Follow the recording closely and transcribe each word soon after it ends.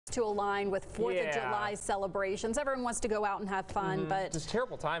to align with 4th of July celebrations. Everyone wants to go out and have fun, but just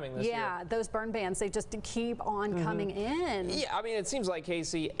terrible timing this year. Yeah, those burn bans, they just keep on coming in. Yeah, I mean, it seems like,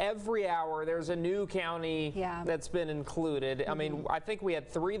 Casey, every hour there's a new county that's been included. I mean, I think we had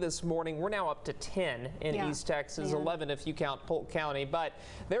 3 this morning. We're now up to 10 in East Texas, 11 if you count Polk County. But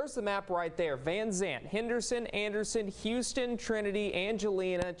there's the map right there. Van Zant, Henderson, Anderson, Houston, Trinity,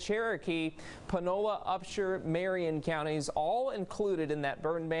 Angelina, Cherokee, Panola, Upshur, Marion counties, all included in that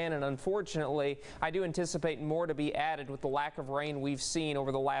burn ban. And unfortunately, I do anticipate more to be added with the lack of rain we've seen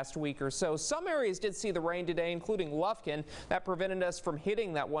over the last week or so. Some areas did see the rain today, including Lufkin. That prevented us from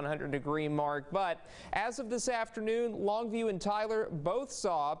hitting that 100-degree mark. But as of this afternoon, Longview and Tyler both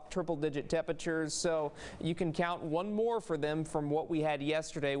saw triple-digit temperatures, so you can count one more for them from what we had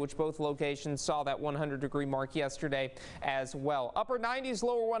yesterday, which both locations saw that 100-degree mark yesterday as well. Upper 90s,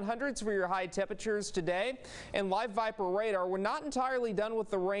 lower 100s for your high temperatures today. And Live Viper radar, we're not entirely done with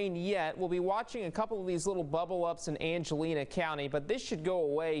the rain yet. We'll be watching a couple of these little bubble ups in Angelina County, but this should go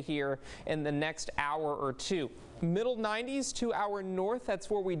away here in the next hour or two. Middle 90s to our north, that's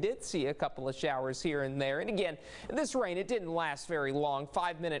where we did see a couple of showers here and there. And again, this rain, it didn't last very long.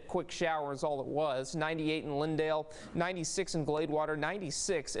 5-minute quick showers, all it was. 98 in Lindale, 96 in Gladewater,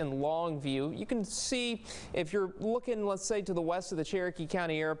 96 in Longview. You can see if you're looking, let's say, to the west of the Cherokee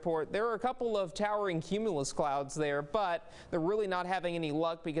County Airport, there are a couple of towering cumulus clouds there, but they're really not having any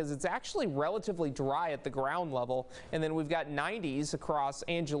luck because it's actually relatively dry at the ground level. And then we've got 90s across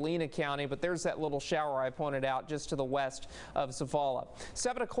Angelina County, but there's that little shower I pointed out just to the west of Zavala.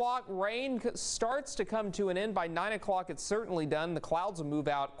 7 o'clock, rain starts to come to an end. By 9 o'clock, it's certainly done. The clouds will move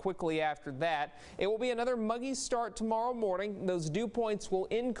out quickly after that. It will be another muggy start tomorrow morning. Those dew points will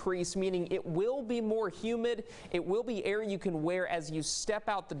increase, meaning it will be more humid. It will be air you can wear as you step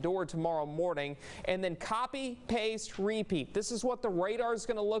out the door tomorrow morning. And then copy, paste, repeat. This is what the radar is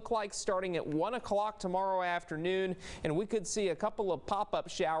going to look like starting at 1 o'clock tomorrow afternoon. And we could see a couple of pop-up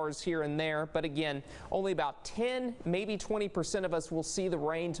showers here and there. But again, only about 10, maybe 20% of us will see the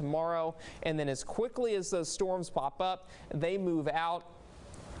rain tomorrow, and then as quickly as those storms pop up, they move out.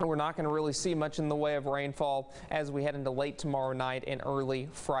 We're not going to really see much in the way of rainfall as we head into late tomorrow night and early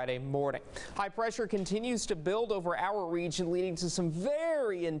Friday morning. High pressure continues to build over our region, leading to some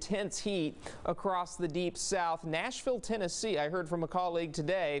very intense heat across the deep south. Nashville, Tennessee, I heard from a colleague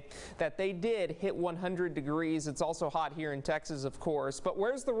today that they did hit 100 degrees. It's also hot here in Texas, of course. But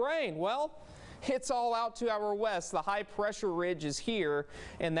where's the rain? Well, it's all out to our west. The high pressure ridge is here,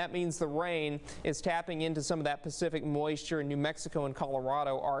 and that means the rain is tapping into some of that Pacific moisture, and New Mexico and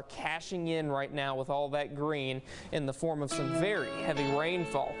Colorado are cashing in right now with all that green in the form of some very heavy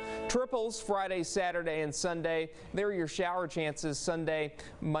rainfall. Triples Friday, Saturday, and Sunday. There are your shower chances Sunday,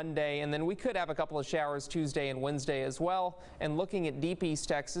 Monday, and then we could have a couple of showers Tuesday and Wednesday as well. And looking at deep East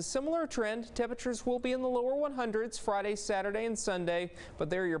Texas, similar trend. Temperatures will be in the lower 100s Friday, Saturday, and Sunday, but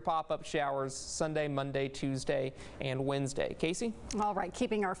there are your pop-up showers Sunday, Monday, Tuesday, and Wednesday. Casey? All right,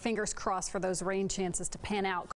 keeping our fingers crossed for those rain chances to pan out.